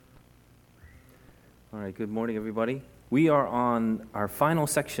All right, good morning, everybody. We are on our final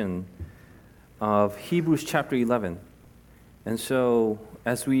section of Hebrews chapter 11. And so,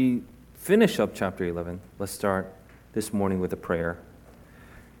 as we finish up chapter 11, let's start this morning with a prayer.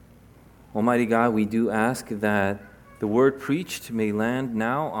 Almighty God, we do ask that the word preached may land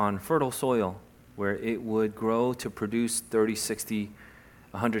now on fertile soil, where it would grow to produce 30, 60,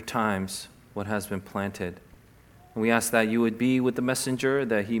 100 times what has been planted. And we ask that you would be with the messenger,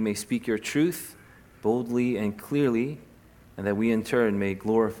 that he may speak your truth boldly and clearly, and that we in turn may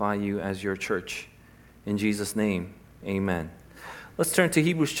glorify you as your church. In Jesus' name, amen. Let's turn to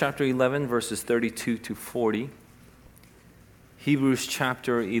Hebrews chapter 11, verses 32 to 40. Hebrews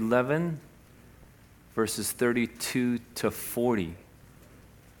chapter 11, verses 32 to 40.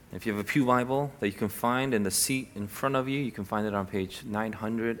 If you have a pew Bible that you can find in the seat in front of you, you can find it on page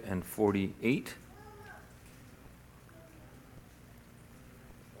 948.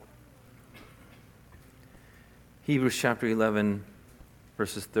 Hebrews chapter 11,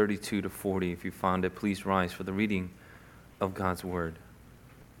 verses 32 to 40. If you found it, please rise for the reading of God's word.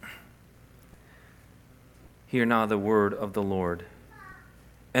 Hear now the word of the Lord.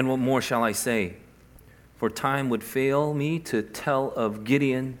 And what more shall I say? For time would fail me to tell of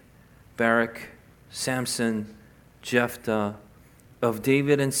Gideon, Barak, Samson, Jephthah, of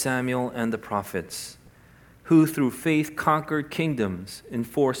David and Samuel and the prophets, who through faith conquered kingdoms,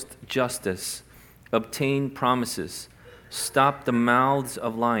 enforced justice, obtained promises, stopped the mouths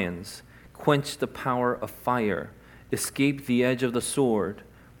of lions, quenched the power of fire, escaped the edge of the sword,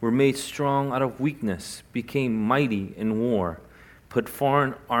 were made strong out of weakness, became mighty in war, put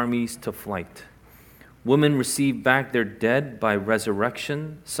foreign armies to flight. Women received back their dead by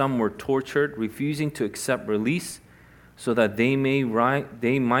resurrection. Some were tortured, refusing to accept release, so that they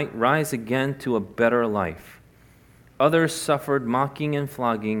might rise again to a better life. Others suffered mocking and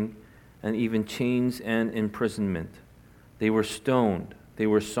flogging, and even chains and imprisonment. They were stoned. They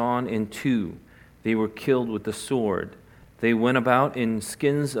were sawn in two. They were killed with the sword. They went about in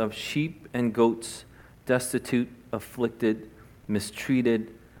skins of sheep and goats, destitute, afflicted,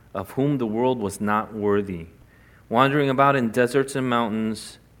 mistreated, of whom the world was not worthy, wandering about in deserts and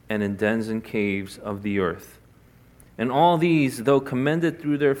mountains and in dens and caves of the earth. And all these, though commended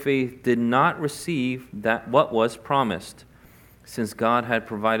through their faith, did not receive that what was promised, since God had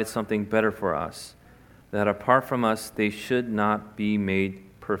provided something better for us, that apart from us they should not be made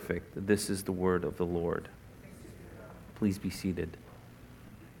perfect. This is the word of the Lord. Please be seated.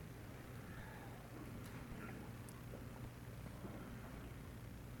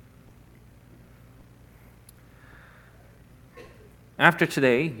 After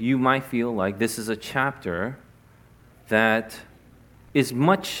today, you might feel like this is a chapter that is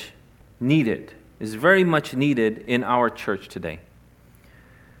much needed, is very much needed in our church today.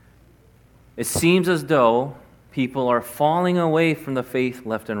 It seems as though people are falling away from the faith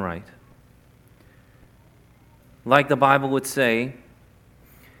left and right. Like the Bible would say,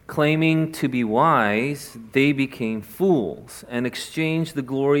 claiming to be wise, they became fools and exchanged the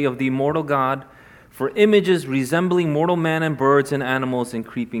glory of the immortal God for images resembling mortal man and birds and animals and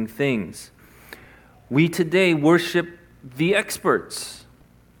creeping things. We today worship the experts.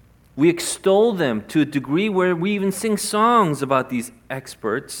 We extol them to a degree where we even sing songs about these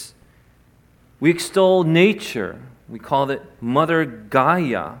experts. We extol nature. We call it Mother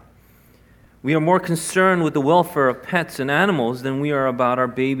Gaia. We are more concerned with the welfare of pets and animals than we are about our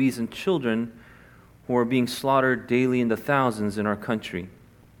babies and children who are being slaughtered daily in the thousands in our country.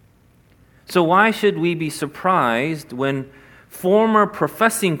 So why should we be surprised when former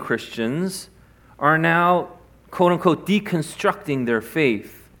professing Christians are now, quote-unquote, deconstructing their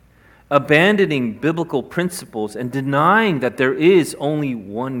faith, abandoning biblical principles and denying that there is only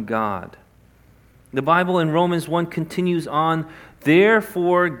one God? The Bible in Romans 1 continues on,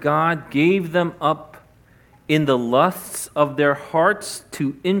 therefore God gave them up in the lusts of their hearts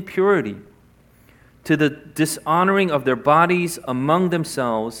to impurity, to the dishonoring of their bodies among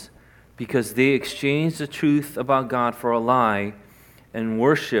themselves, because they exchanged the truth about God for a lie and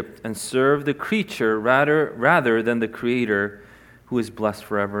worshiped and served the creature rather than the Creator, who is blessed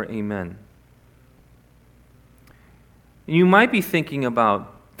forever. Amen. You might be thinking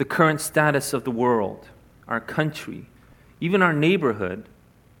about the current status of the world, our country, even our neighborhood.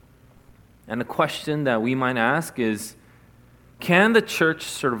 And the question that we might ask is, can the church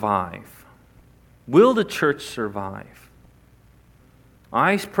survive? Will the church survive?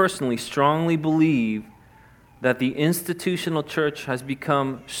 I personally strongly believe that the institutional church has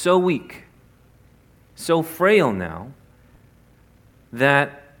become so weak, so frail now,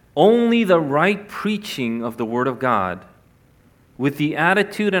 that only the right preaching of the Word of God with the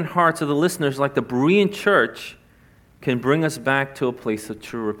attitude and hearts of the listeners, like the Berean church, can bring us back to a place of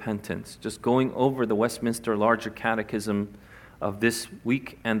true repentance. Just going over the Westminster Larger Catechism of this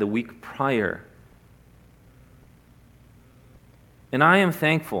week and the week prior. And I am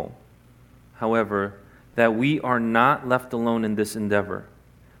thankful, however, that we are not left alone in this endeavor,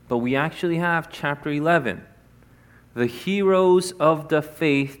 but we actually have chapter 11, the heroes of the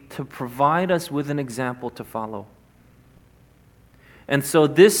faith, to provide us with an example to follow. And so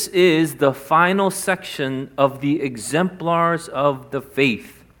this is the final section of the exemplars of the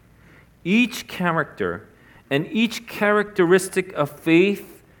faith. Each character and each characteristic of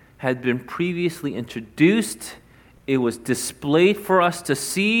faith had been previously introduced. It was displayed for us to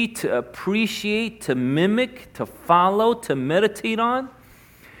see, to appreciate, to mimic, to follow, to meditate on.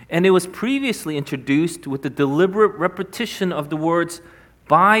 And it was previously introduced with the deliberate repetition of the words,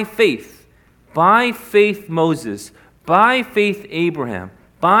 by faith Moses, by faith Abraham,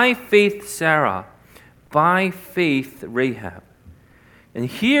 by faith Sarah, by faith Rahab. And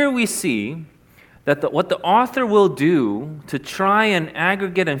here we see that what the author will do to try and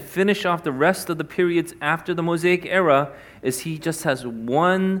aggregate and finish off the rest of the periods after the Mosaic era is he just has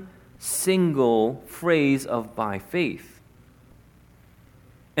one single phrase of by faith.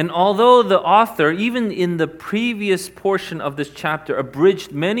 And although the author, even in the previous portion of this chapter,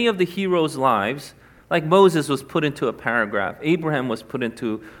 abridged many of the heroes' lives, like Moses was put into a paragraph, Abraham was put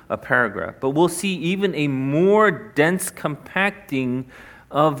into a paragraph, but we'll see even a more dense compacting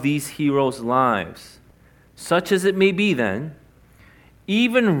of these heroes' lives. Such as it may be then,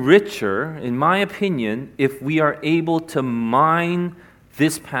 even richer, in my opinion, if we are able to mine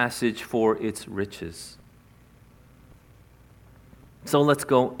this passage for its riches. So let's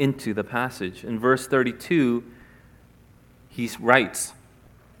go into the passage. In verse 32, he writes,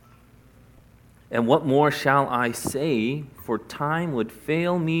 "And what more shall I say? For time would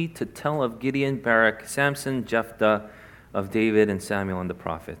fail me to tell of Gideon, Barak, Samson, Jephthah, of David and Samuel and the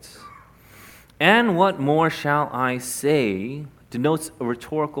prophets." And what more shall I say denotes a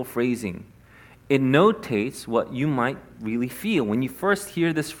rhetorical phrasing. It notates what you might really feel when you first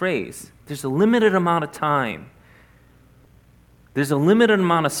hear this phrase. There's a limited amount of time. There's a limited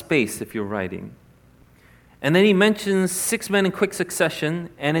amount of space if you're writing. And then he mentions 6 men in quick succession,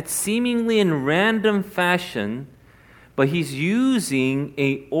 and it's seemingly in random fashion, but he's using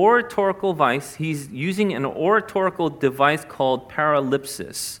an oratorical device. He's using an oratorical device called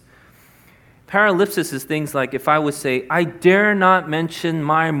paralipsis. Paralipsis is things like if I would say, I dare not mention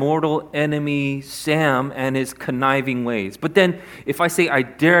my mortal enemy Sam and his conniving ways. But then if I say I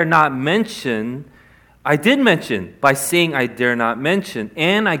dare not mention, I did mention by saying I dare not mention,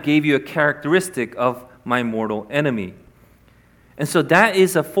 and I gave you a characteristic of my mortal enemy. And so that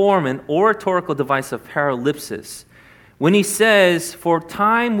is a form, an oratorical device of paralipsis. When he says, for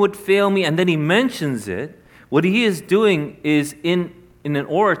time would fail me, and then he mentions it, what he is doing is in an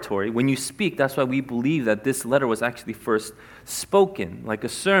oratory, when you speak, that's why we believe that this letter was actually first spoken, like a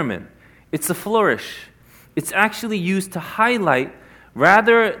sermon. It's a flourish. It's actually used to highlight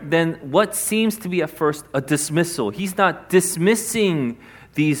rather than what seems to be at first a dismissal. He's not dismissing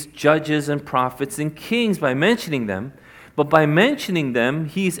these judges and prophets and kings by mentioning them, but by mentioning them,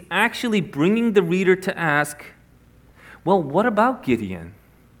 he's actually bringing the reader to ask, well, what about Gideon?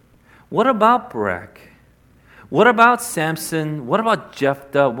 What about Barak? What about Samson? What about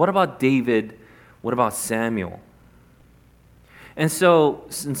Jephthah? What about David? What about Samuel? And so,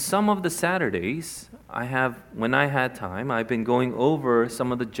 in some of the Saturdays, when I had time, I've been going over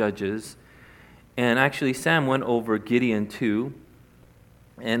some of the judges, and actually Sam went over Gideon too.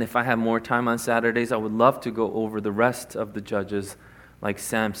 And if I have more time on Saturdays, I would love to go over the rest of the judges, like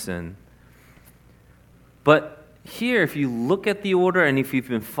Samson. But here, if you look at the order, and if you've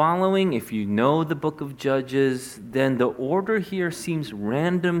been following, if you know the book of Judges, then the order here seems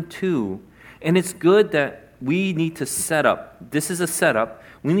random too. And it's good that we need to set up. This is a setup.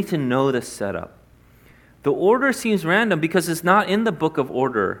 We need to know the setup. The order seems random because it's not in the book of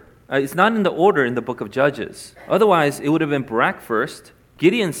order. It's not in the order in the book of Judges. Otherwise, it would have been Barak first,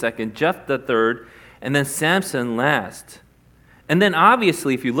 Gideon second, Jephthah third, and then Samson last. And then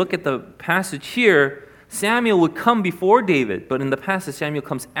obviously, if you look at the passage here, Samuel would come before David, but in the passage, Samuel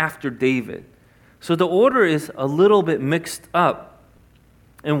comes after David. So the order is a little bit mixed up.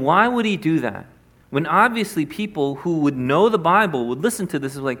 And why would he do that? When obviously people who would know the Bible would listen to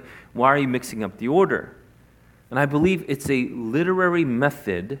this and like, why are you mixing up the order? And I believe it's a literary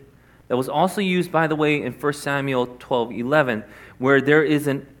method that was also used, by the way, in 1 Samuel 12:11, where there is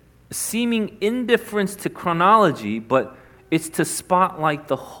a seeming indifference to chronology, but it's to spotlight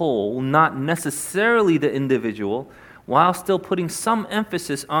the whole, not necessarily the individual, while still putting some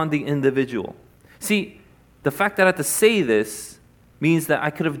emphasis on the individual. See, the fact that I have to say this means that I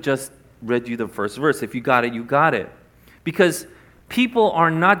could have just read you the first verse. If you got it, you got it. Because people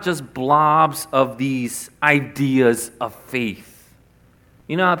are not just blobs of these ideas of faith.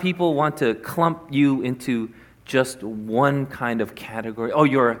 You know how people want to clump you into just one kind of category? Oh,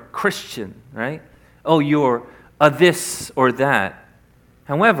 you're a Christian, right? Oh, you're a this or that.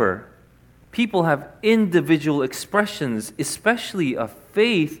 However, people have individual expressions, especially of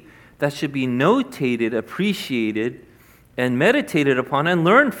faith, that should be notated, appreciated, and meditated upon and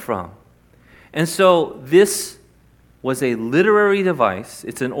learned from. And so this was a literary device.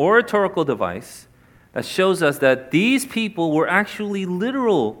 It's an oratorical device that shows us that these people were actually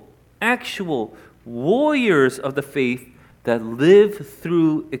literal, actual warriors of the faith that lived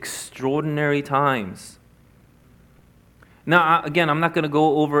through extraordinary times. Now, again, I'm not going to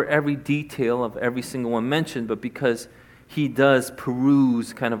go over every detail of every single one mentioned, but because he does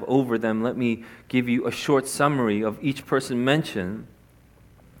peruse kind of over them, let me give you a short summary of each person mentioned.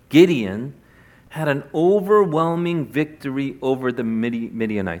 Gideon had an overwhelming victory over the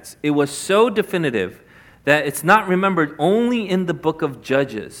Midianites. It was so definitive that it's not remembered only in the book of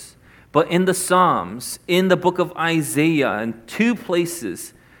Judges, but in the Psalms, in the book of Isaiah, in 2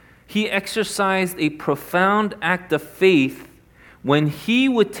 places. He exercised a profound act of faith when he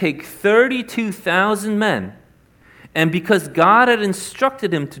would take 32,000 men, and because God had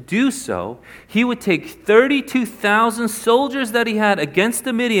instructed him to do so, he would take 32,000 soldiers that he had against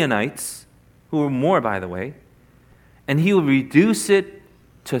the Midianites, who were more, by the way, and he would reduce it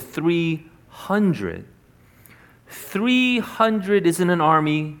to 300. 300 isn't an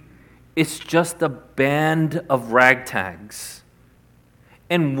army, it's just a band of ragtags.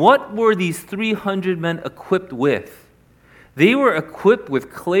 And what were these 300 men equipped with? They were equipped with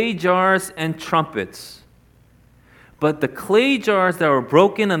clay jars and trumpets. But the clay jars that were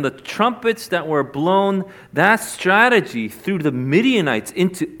broken and the trumpets that were blown, that strategy threw the Midianites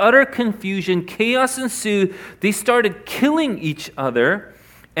into utter confusion. Chaos ensued. They started killing each other,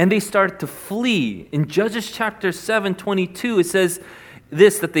 and they started to flee. In Judges chapter 7:22, it says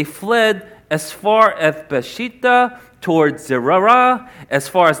this, that they fled as far as Beersheba, towards Zerah, as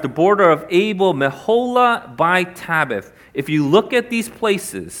far as the border of Abel Meholah by Tabith. If you look at these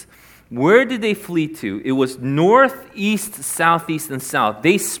places, where did they flee to? It was north, east, southeast, and south.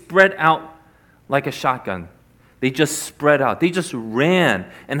 They spread out like a shotgun. They just spread out. They just ran.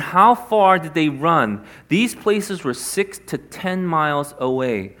 And how far did they run? These places were 6 to 10 miles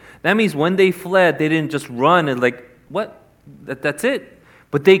away. That means when they fled, they didn't just run and like, what? That's it.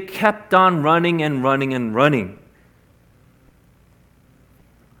 But they kept on running and running and running.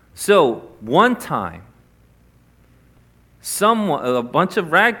 So, one time, a bunch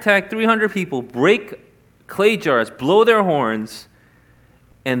of ragtag, 300 people break clay jars, blow their horns,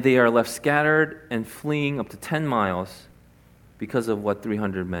 and they are left scattered and fleeing up to 10 miles because of what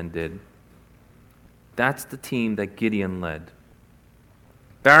 300 men did. That's the team that Gideon led.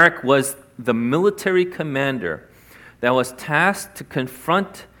 Barak was the military commander that was tasked to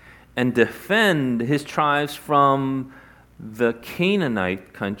confront and defend his tribes from the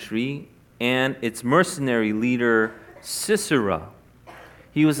Canaanite country and its mercenary leader, Sisera.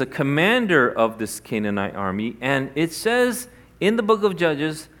 He was a commander of this Canaanite army, and it says in the book of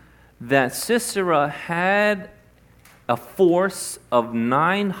Judges that Sisera had a force of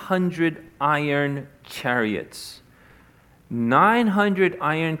 900 iron chariots. 900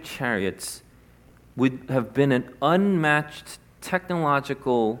 iron chariots would have been an unmatched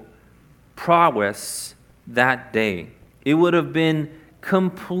technological prowess that day. It would have been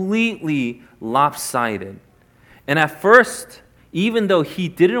completely lopsided. And at first, even though he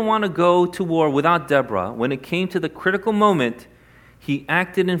didn't want to go to war without Deborah, when it came to the critical moment, he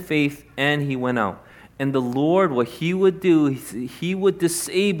acted in faith and he went out. And the Lord, what he would do, he would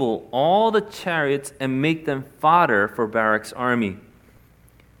disable all the chariots and make them fodder for Barak's army.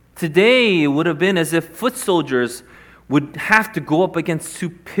 Today, it would have been as if foot soldiers would have to go up against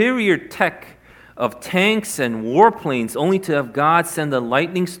superior tech of tanks and warplanes, only to have God send a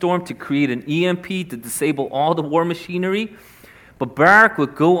lightning storm to create an EMP to disable all the war machinery. But Barak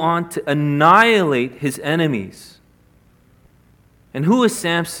would go on to annihilate his enemies. And who is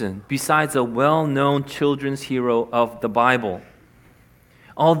Samson besides a well-known children's hero of the Bible?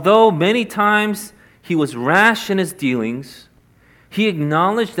 Although many times he was rash in his dealings, he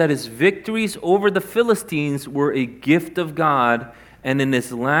acknowledged that his victories over the Philistines were a gift of God. And in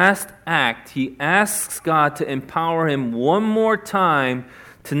his last act, he asks God to empower him one more time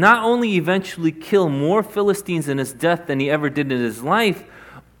to not only eventually kill more Philistines in his death than he ever did in his life,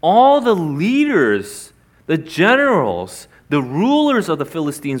 all the leaders, The generals, the rulers of the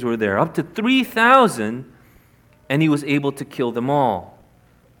Philistines were there, up to 3,000, and he was able to kill them all.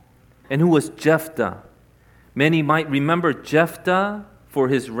 And who was Jephthah? Many might remember Jephthah for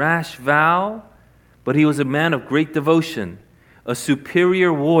his rash vow, but he was a man of great devotion, a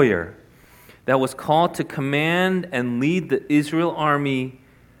superior warrior that was called to command and lead the Israel army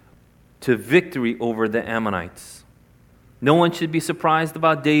to victory over the Ammonites. No one should be surprised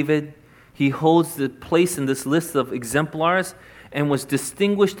about David. He holds the place in this list of exemplars and was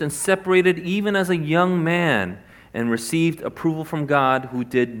distinguished and separated even as a young man and received approval from God, who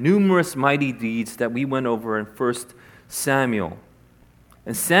did numerous mighty deeds that we went over in 1 Samuel.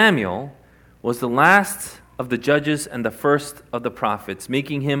 And Samuel was the last of the judges and the first of the prophets,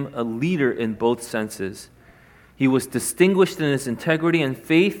 making him a leader in both senses. He was distinguished in his integrity and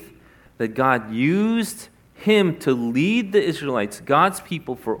faith that God used him to lead the Israelites, God's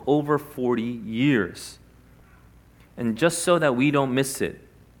people, for over 40 years. And just so that we don't miss it,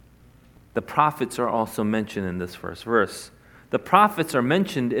 the prophets are also mentioned in this first verse. The prophets are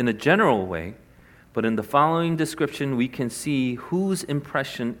mentioned in a general way, but in the following description we can see whose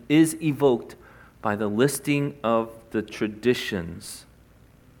impression is evoked by the listing of the traditions.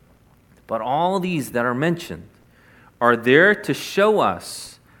 But all these that are mentioned are there to show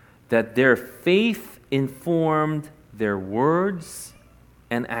us that their faith informed their words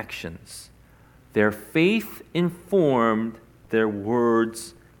and actions. Their faith informed their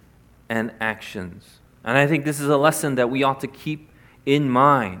words and actions. And I think this is a lesson that we ought to keep in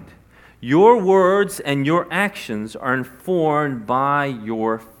mind. Your words and your actions are informed by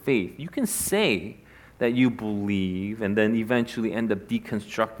your faith. You can say that you believe and then eventually end up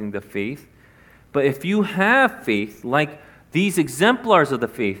deconstructing the faith. But if you have faith, like these exemplars of the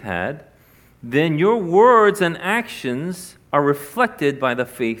faith had, then your words and actions are reflected by the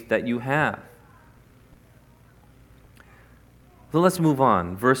faith that you have. So let's move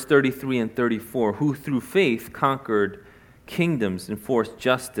on. Verse 33 and 34. Who through faith conquered kingdoms, enforced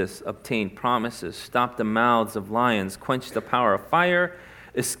justice, obtained promises, stopped the mouths of lions, quenched the power of fire,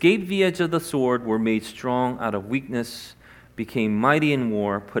 escaped the edge of the sword, were made strong out of weakness, became mighty in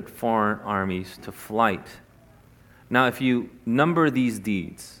war, put foreign armies to flight. Now, if you number these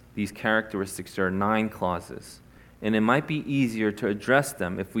deeds, these characteristics, there are 9 clauses, and it might be easier to address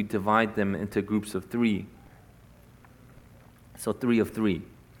them if we divide them into groups of 3. So 3 of 3.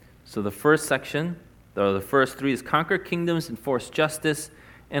 So the first section, the first 3 is conquer kingdoms, enforce justice,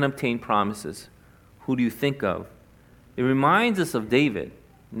 and obtain promises. Who do you think of? It reminds us of David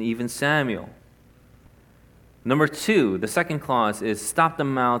and even Samuel. Number 2, the second clause is stop the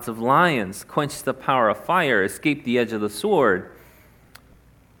mouths of lions, quench the power of fire, escape the edge of the sword.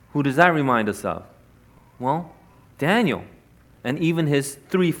 Who does that remind us of? Well, Daniel and even his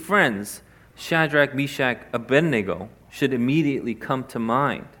 3 friends, Shadrach, Meshach, Abednego, should immediately come to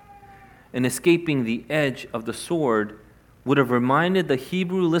mind. And escaping the edge of the sword would have reminded the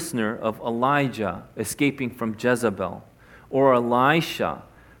Hebrew listener of Elijah escaping from Jezebel, or Elisha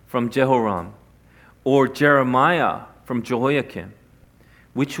from Jehoram, or Jeremiah from Jehoiakim,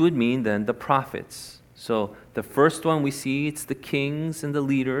 which would mean then the prophets. So the first one we see, it's the kings and the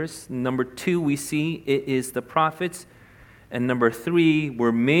leaders. Number 2, we see it is the prophets. And number 3,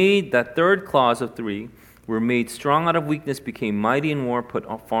 we're made, that third clause of 3, were made strong out of weakness, became mighty in war, put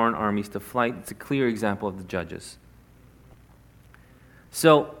foreign armies to flight. It's a clear example of the judges.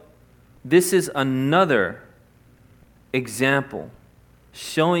 So this is another example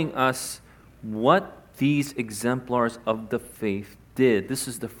showing us what these exemplars of the faith did. This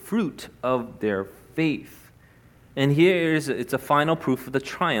is the fruit of their faith. And it's a final proof of the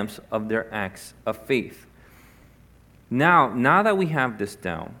triumphs of their acts of faith. Now that we have this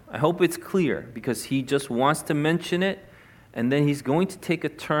down, I hope it's clear, because he just wants to mention it, and then he's going to take a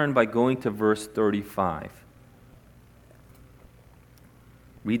turn by going to verse 35.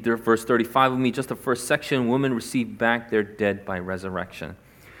 Read verse 35 with me, just the first section. Women received back their dead by resurrection.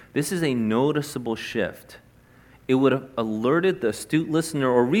 This is a noticeable shift. It would have alerted the astute listener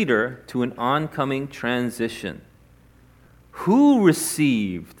or reader to an oncoming transition. Who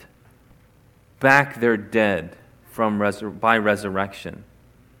received back their dead by resurrection?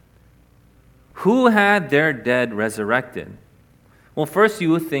 Who had their dead resurrected? Well, first you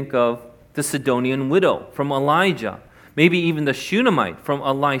would think of the Sidonian widow from Elijah, maybe even the Shunammite from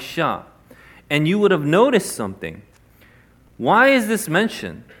Elisha. And you would have noticed something. Why is this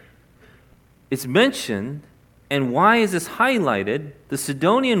mentioned? It's mentioned, and why is this highlighted? The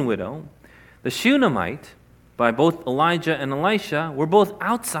Sidonian widow, the Shunammite, by both Elijah and Elisha, were both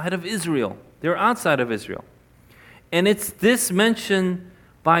outside of Israel. They're outside of Israel. And it's this mention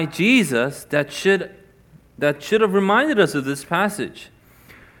by Jesus that should that should have reminded us of this passage.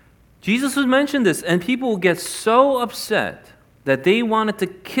 Jesus has mentioned this, and people get so upset that they wanted to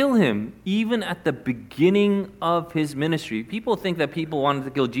kill him even at the beginning of his ministry. People think that people wanted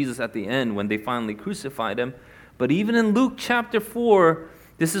to kill Jesus at the end when they finally crucified him. But even in Luke chapter 4,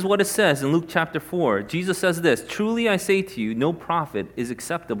 this is what it says in Luke chapter 4. Jesus says this, "Truly I say to you, no prophet is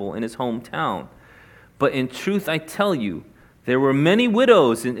acceptable in his hometown. But in truth I tell you, there were many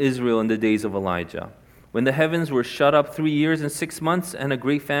widows in Israel in the days of Elijah, when the heavens were shut up 3 years and 6 months, and a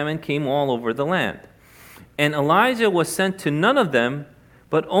great famine came all over the land. And Elijah was sent to none of them,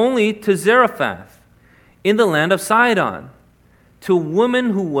 but only to Zarephath, in the land of Sidon, to a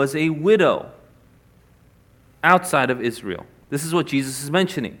woman who was a widow outside of Israel." This is what Jesus is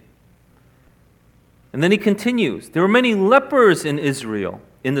mentioning. And then he continues, "There were many lepers in Israel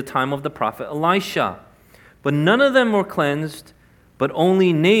in the time of the prophet Elisha, but none of them were cleansed, but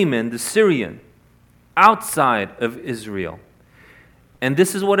only Naaman the Syrian, outside of Israel." And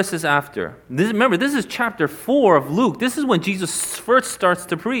this is what it says after. Remember, this is chapter 4 of Luke. This is when Jesus first starts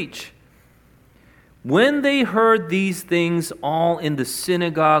to preach. "When they heard these things, all in the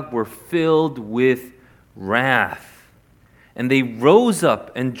synagogue were filled with wrath. And they rose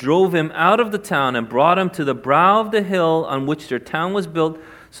up and drove him out of the town and brought him to the brow of the hill on which their town was built,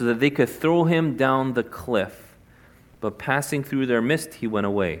 so that they could throw him down the cliff. But passing through their midst, he went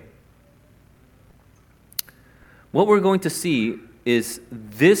away." What we're going to see is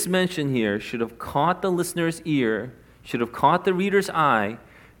this mention here should have caught the listener's ear, should have caught the reader's eye,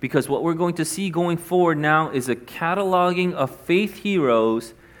 because what we're going to see going forward now is a cataloging of faith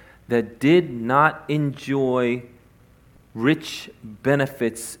heroes that did not enjoy rich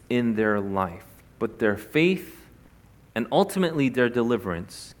benefits in their life, but their faith and ultimately their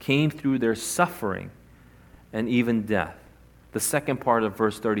deliverance came through their suffering and even death. The second part of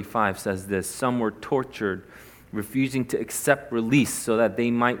verse 35 says this, "Some were tortured, refusing to accept release so that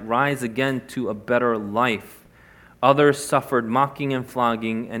they might rise again to a better life. Others suffered mocking and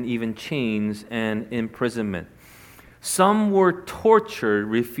flogging and even chains and imprisonment." Some were tortured,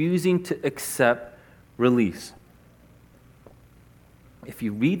 refusing to accept release. If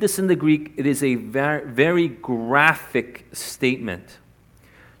you read this in the Greek, it is a very, very graphic statement.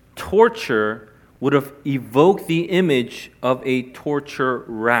 Torture would have evoked the image of a torture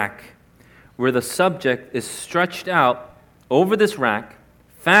rack, where the subject is stretched out over this rack,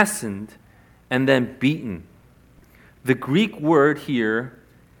 fastened, and then beaten. The Greek word here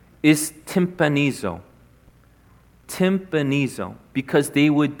is tympanizo. Tympanizo, because they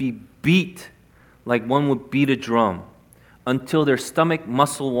would be beat like one would beat a drum until their stomach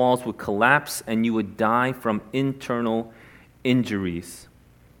muscle walls would collapse and you would die from internal injuries.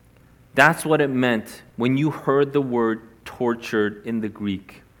 That's what it meant when you heard the word tortured in the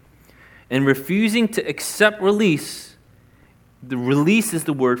Greek. And refusing to accept release, the release is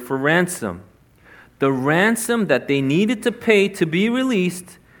the word for ransom. The ransom that they needed to pay to be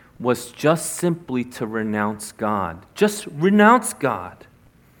released was just simply to renounce God. Just renounce God.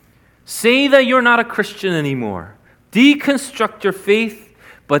 Say that you're not a Christian anymore. Deconstruct your faith,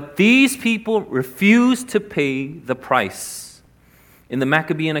 but these people refused to pay the price. In the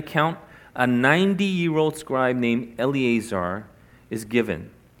Maccabean account, a 90-year-old scribe named Eleazar is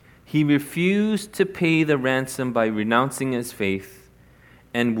given. He refused to pay the ransom by renouncing his faith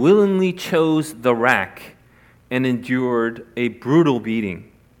and willingly chose the rack and endured a brutal beating.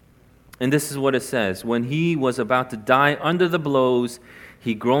 And this is what it says. "When he was about to die under the blows,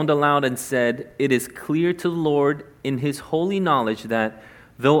 he groaned aloud and said, 'It is clear to the Lord in his holy knowledge that,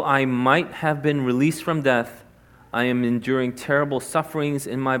 though I might have been released from death, I am enduring terrible sufferings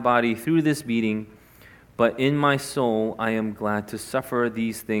in my body through this beating. But in my soul I am glad to suffer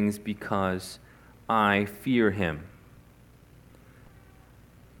these things because I fear him.'"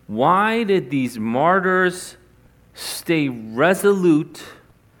 Why did these martyrs stay resolute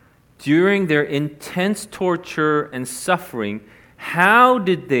during their intense torture and suffering? How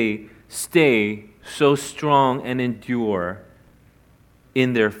did they stay so strong and endure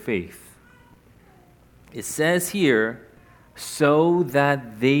in their faith? It says here, so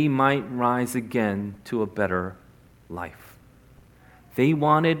that they might rise again to a better life. They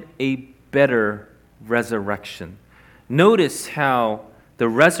wanted a better resurrection. Notice how the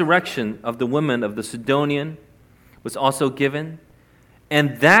resurrection of the women of the Sidonian was also given,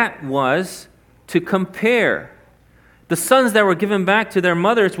 and that was to compare. The sons that were given back to their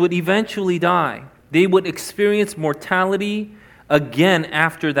mothers would eventually die. They would experience mortality again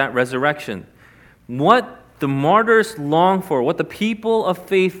after that resurrection. What the martyrs longed for, what the people of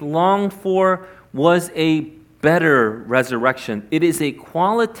faith longed for, was a better resurrection. It is a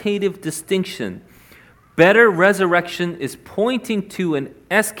qualitative distinction better resurrection is pointing to an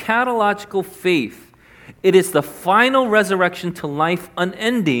eschatological faith. It is the final resurrection to life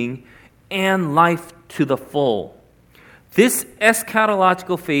unending and life to the full. This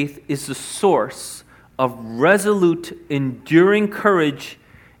eschatological faith is the source of resolute, enduring courage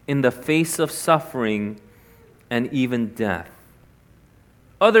in the face of suffering and even death.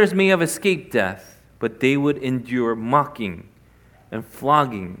 Others may have escaped death, but they would endure mocking and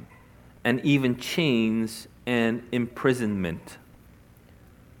flogging and even chains and imprisonment.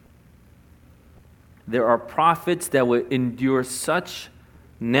 There are prophets that would endure such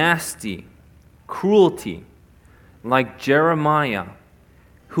nasty cruelty, like Jeremiah,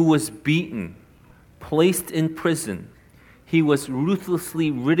 who was beaten, placed in prison. He was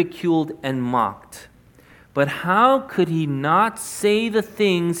ruthlessly ridiculed and mocked. But how could he not say the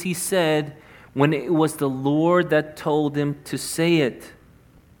things he said when it was the Lord that told him to say it?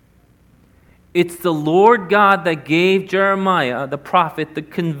 It's the Lord God that gave Jeremiah, the prophet, the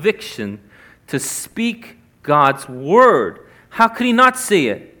conviction to speak God's word. How could he not say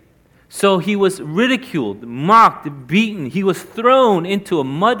it? So he was ridiculed, mocked, beaten. He was thrown into a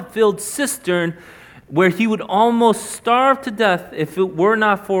mud-filled cistern where he would almost starve to death if it were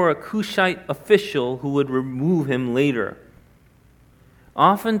not for a Cushite official who would remove him later.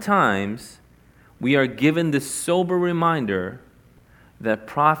 Oftentimes, we are given this sober reminder that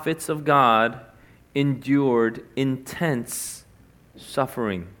prophets of God endured intense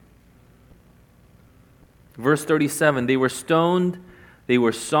suffering. Verse 37, they were stoned, they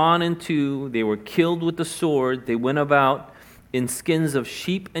were sawn in two, they were killed with the sword, they went about in skins of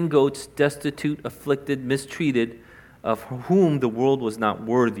sheep and goats, destitute, afflicted, mistreated, of whom the world was not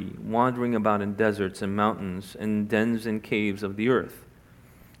worthy, wandering about in deserts and mountains and dens and caves of the earth.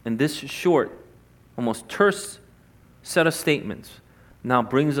 And this short, almost terse set of statements now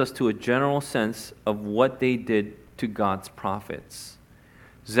brings us to a general sense of what they did to God's prophets.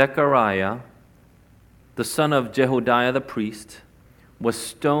 Zechariah, the son of Jehodiah the priest, was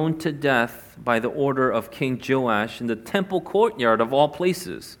stoned to death by the order of King Joash in the temple courtyard of all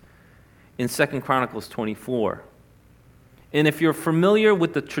places in 2 Chronicles 24. And if you're familiar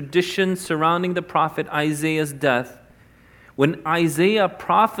with the tradition surrounding the prophet Isaiah's death, when Isaiah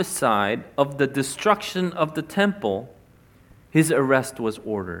prophesied of the destruction of the temple, his arrest was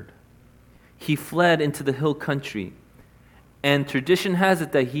ordered. He fled into the hill country, and tradition has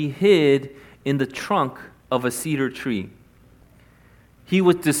it that he hid in the trunk of a cedar tree. He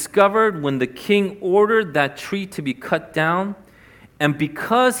was discovered when the king ordered that tree to be cut down, and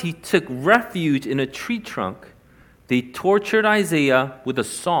because he took refuge in a tree trunk, they tortured Isaiah with a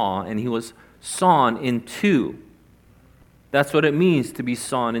saw, and he was sawn in two. That's what it means to be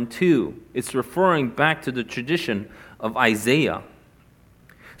sawn in two. It's referring back to the tradition of Isaiah.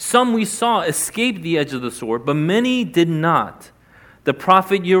 Some we saw escaped the edge of the sword, but many did not. The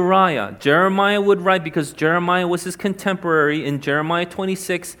prophet Uriah, Jeremiah would write, because Jeremiah was his contemporary, in Jeremiah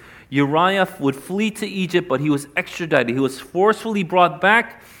 26, Uriah would flee to Egypt, but he was extradited. He was forcefully brought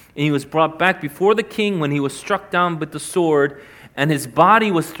back, and he was brought back before the king when he was struck down with the sword, and his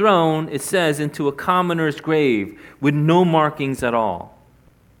body was thrown, it says, into a commoner's grave with no markings at all.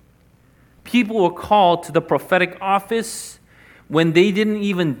 People were called to the prophetic office when they didn't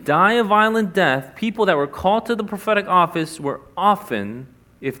even die a violent death. People that were called to the prophetic office were often,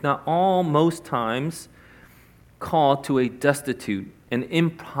 if not all, most times, called to a destitute and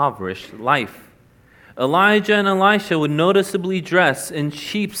impoverished life. Elijah and Elisha would noticeably dress in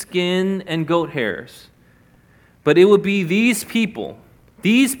sheepskin and goat hairs. But it would be these people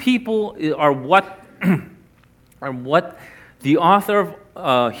are what the author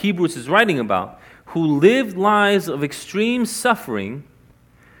of Hebrews is writing about, who lived lives of extreme suffering,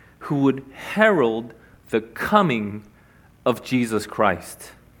 who would herald the coming of Jesus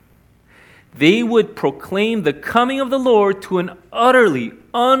Christ. They would proclaim the coming of the Lord to an utterly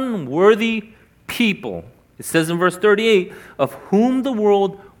unworthy people. It says in verse 38, of whom the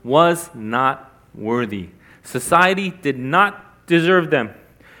world was not worthy. Society did not deserve them.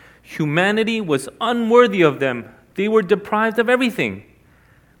 Humanity was unworthy of them. They were deprived of everything.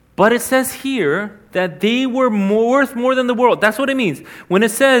 But it says here that they were worth more than the world. That's what it means. When it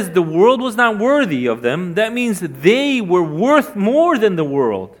says the world was not worthy of them, that means they were worth more than the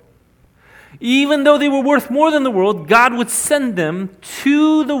world. Even though they were worth more than the world, God would send them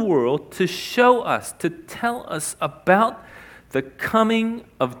to the world to show us, to tell us about the coming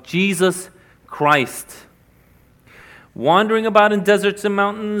of Jesus Christ. Wandering about in deserts and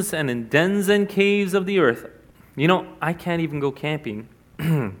mountains and in dens and caves of the earth. You know, I can't even go camping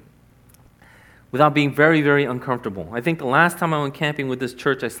without being very, very uncomfortable. I think the last time I went camping with this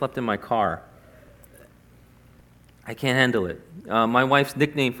church, I slept in my car. I can't handle it. My wife's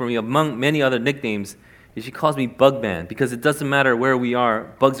nickname for me, among many other nicknames, is she calls me Bugman, because it doesn't matter where we are.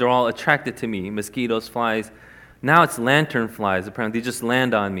 Bugs are all attracted to me. Mosquitoes, flies. Now it's lantern flies. Apparently, they just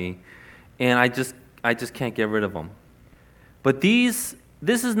land on me, and I just can't get rid of them. But this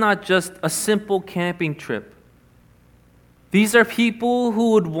is not just a simple camping trip. These are people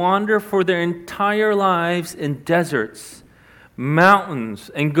who would wander for their entire lives in deserts,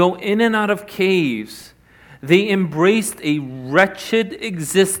 mountains, and go in and out of caves. They embraced a wretched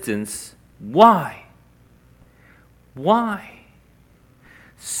existence. Why? Why?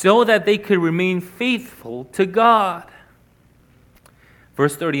 So that they could remain faithful to God.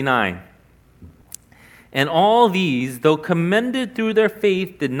 Verse 39. And all these, though commended through their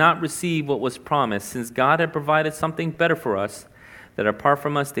faith, did not receive what was promised, since God had provided something better for us, that apart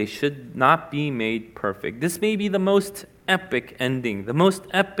from us they should not be made perfect. This may be the most epic ending, the most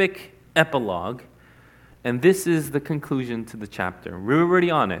epic epilogue, and this is the conclusion to the chapter. We're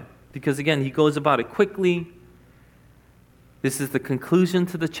already on it, because again, he goes about it quickly. This is the conclusion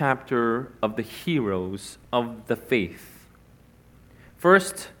to the chapter of the heroes of the faith.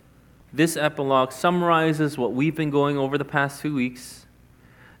 First, this epilogue summarizes what we've been going over the past 2 weeks,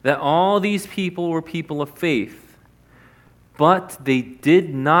 that all these people were people of faith, but they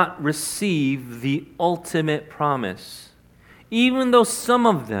did not receive the ultimate promise. Even though some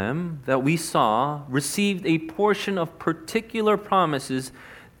of them that we saw received a portion of particular promises,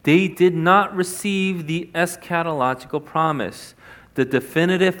 they did not receive the eschatological promise, the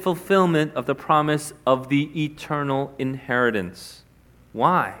definitive fulfillment of the promise of the eternal inheritance.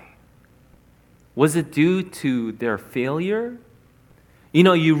 Why? Was it due to their failure? You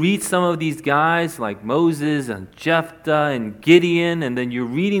know, you read some of these guys like Moses and Jephthah and Gideon, and then you're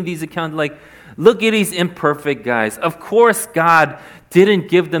reading these accounts like, look at these imperfect guys. Of course God didn't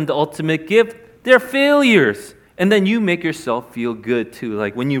give them the ultimate gift. They're failures. And then you make yourself feel good too.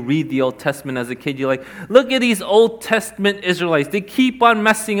 Like when you read the Old Testament as a kid, you're like, look at these Old Testament Israelites. They keep on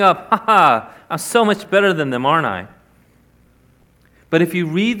messing up. I'm so much better than them, aren't I? But if you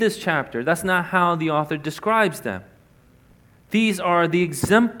read this chapter, that's not how the author describes them. These are the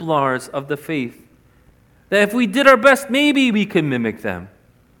exemplars of the faith. That if we did our best, maybe we could mimic them.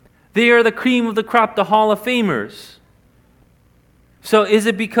 They are the cream of the crop, the Hall of Famers. So is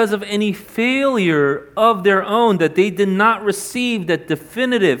it because of any failure of their own that they did not receive that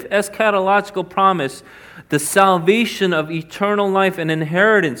definitive eschatological promise, the salvation of eternal life and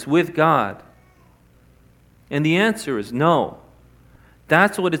inheritance with God? And the answer is no.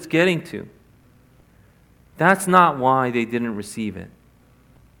 That's what it's getting to. That's not why they didn't receive it.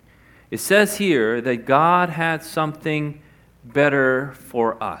 It says here that God had something better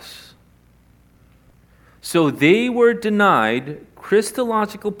for us. So they were denied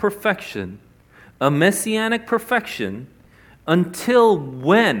Christological perfection, a messianic perfection, until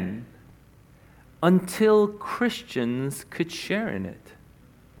when? Until Christians could share in it.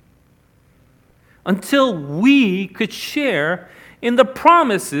 Until we could share in the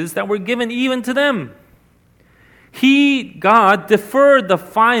promises that were given even to them. God, deferred the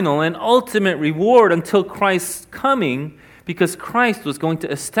final and ultimate reward until Christ's coming, because Christ was going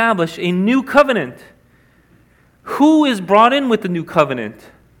to establish a new covenant. Who is brought in with the new covenant?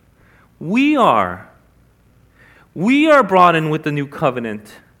 We are. We are brought in with the new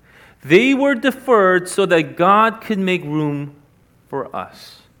covenant. They were deferred so that God could make room for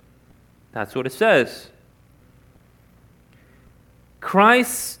us. That's what it says.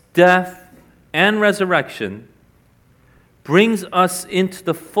 Christ's death and resurrection brings us into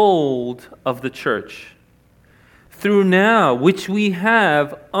the fold of the church, through now which we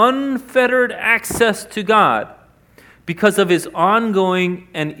have unfettered access to God because of his ongoing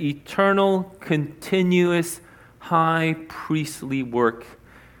and eternal, continuous high priestly work.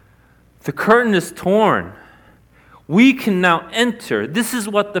 The curtain is torn. We can now enter. This is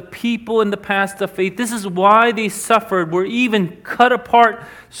what the people in the past of faith, this is why they suffered, were even cut apart,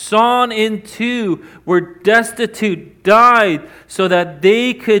 sawn in two, were destitute, died, so that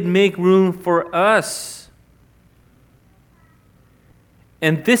they could make room for us.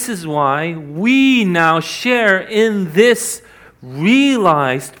 And this is why we now share in this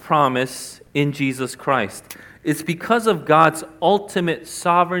realized promise in Jesus Christ. It's because of God's ultimate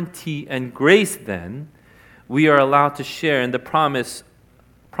sovereignty and grace, then, we are allowed to share in the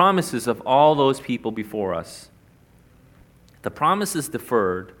promises of all those people before us. The promises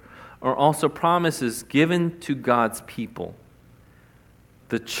deferred are also promises given to God's people,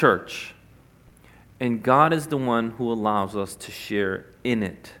 the church. And God is the one who allows us to share in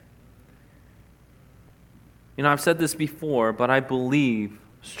it. You know, I've said this before, but I believe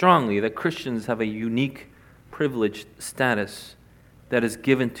strongly that Christians have a unique privileged status that is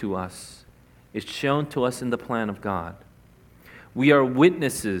given to us is shown to us in the plan of God. We are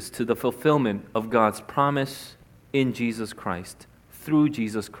witnesses to the fulfillment of God's promise in Jesus Christ, through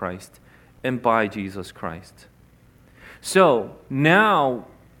Jesus Christ, and by Jesus Christ. So now,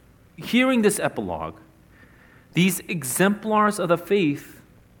 hearing this epilogue, these exemplars of the faith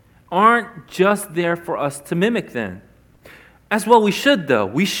aren't just there for us to mimic then. As well we should, though.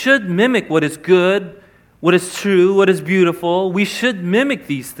 We should mimic what is good, what is true, what is beautiful. We should mimic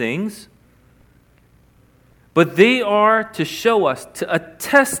these things. But they are to show us, to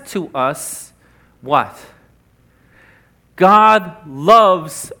attest to us, what? God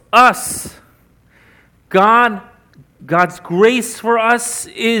loves us. God's grace for us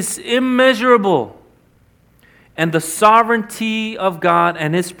is immeasurable. And the sovereignty of God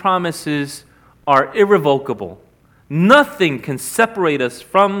and His promises are irrevocable. Nothing can separate us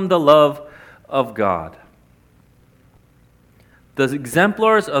from the love of God. The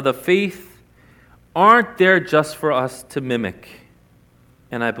exemplars of the faith aren't there just for us to mimic,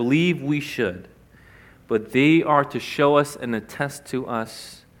 and I believe we should, but they are to show us and attest to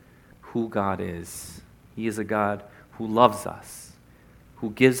us who God is. He is a God who loves us,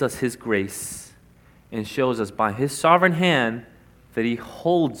 who gives us His grace, and shows us by His sovereign hand that He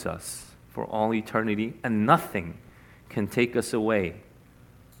holds us for all eternity, and nothing can take us away.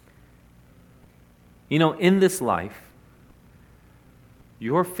 You know, in this life,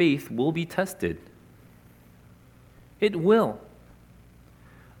 your faith will be tested. It will.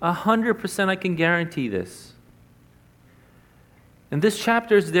 100% I can guarantee this. And this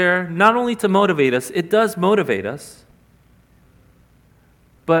chapter is there not only to motivate us, it does motivate us,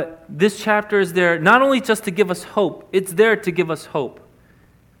 but this chapter is there not only just to give us hope, it's there to give us hope.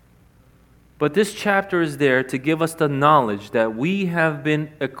 But this chapter is there to give us the knowledge that we have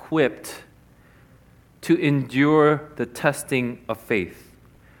been equipped to endure the testing of faith.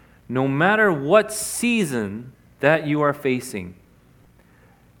 No matter what season that you are facing,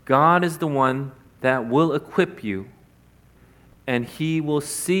 God is the one that will equip you, and He will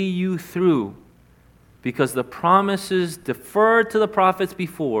see you through, because the promises deferred to the prophets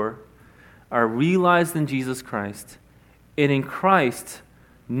before are realized in Jesus Christ, and in Christ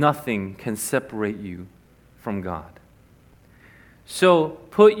nothing can separate you from God. So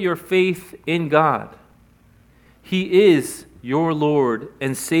put your faith in God. He is your Lord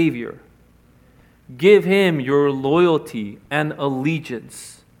and Savior. Give Him your loyalty and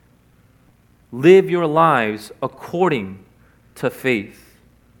allegiance. Live your lives according to faith,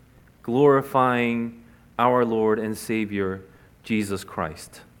 glorifying our Lord and Savior, Jesus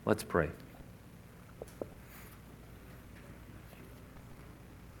Christ. Let's pray.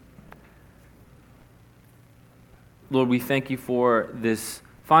 Lord, we thank You for this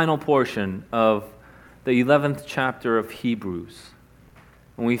final portion of the 11th chapter of Hebrews.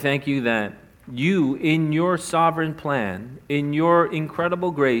 And we thank You that You, in Your sovereign plan, in Your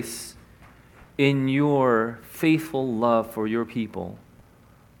incredible grace, in Your faithful love for Your people,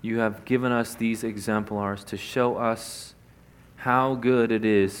 You have given us these exemplars to show us how good it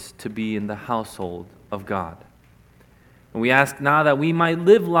is to be in the household of God. And we ask now that we might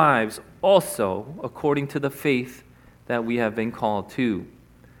live lives also according to the faith that we have been called to,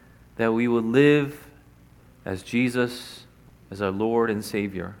 that we would live as Jesus, as our Lord and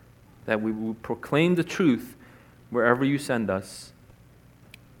Savior, that we will proclaim the truth wherever You send us,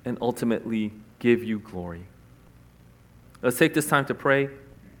 and ultimately give You glory. Let's take this time to pray,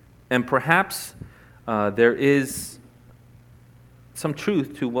 and perhaps there is some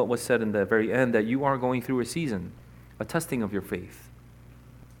truth to what was said in the very end, that you are going through a season, a testing of your faith,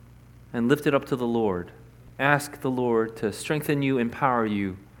 and lift it up to the Lord. Ask the Lord to strengthen you, empower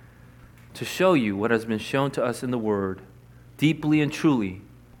you, to show you what has been shown to us in the Word, deeply and truly,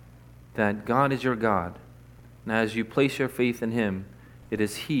 that God is your God. And as you place your faith in Him, it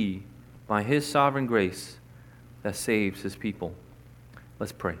is He, by His sovereign grace, that saves His people.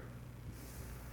 Let's pray.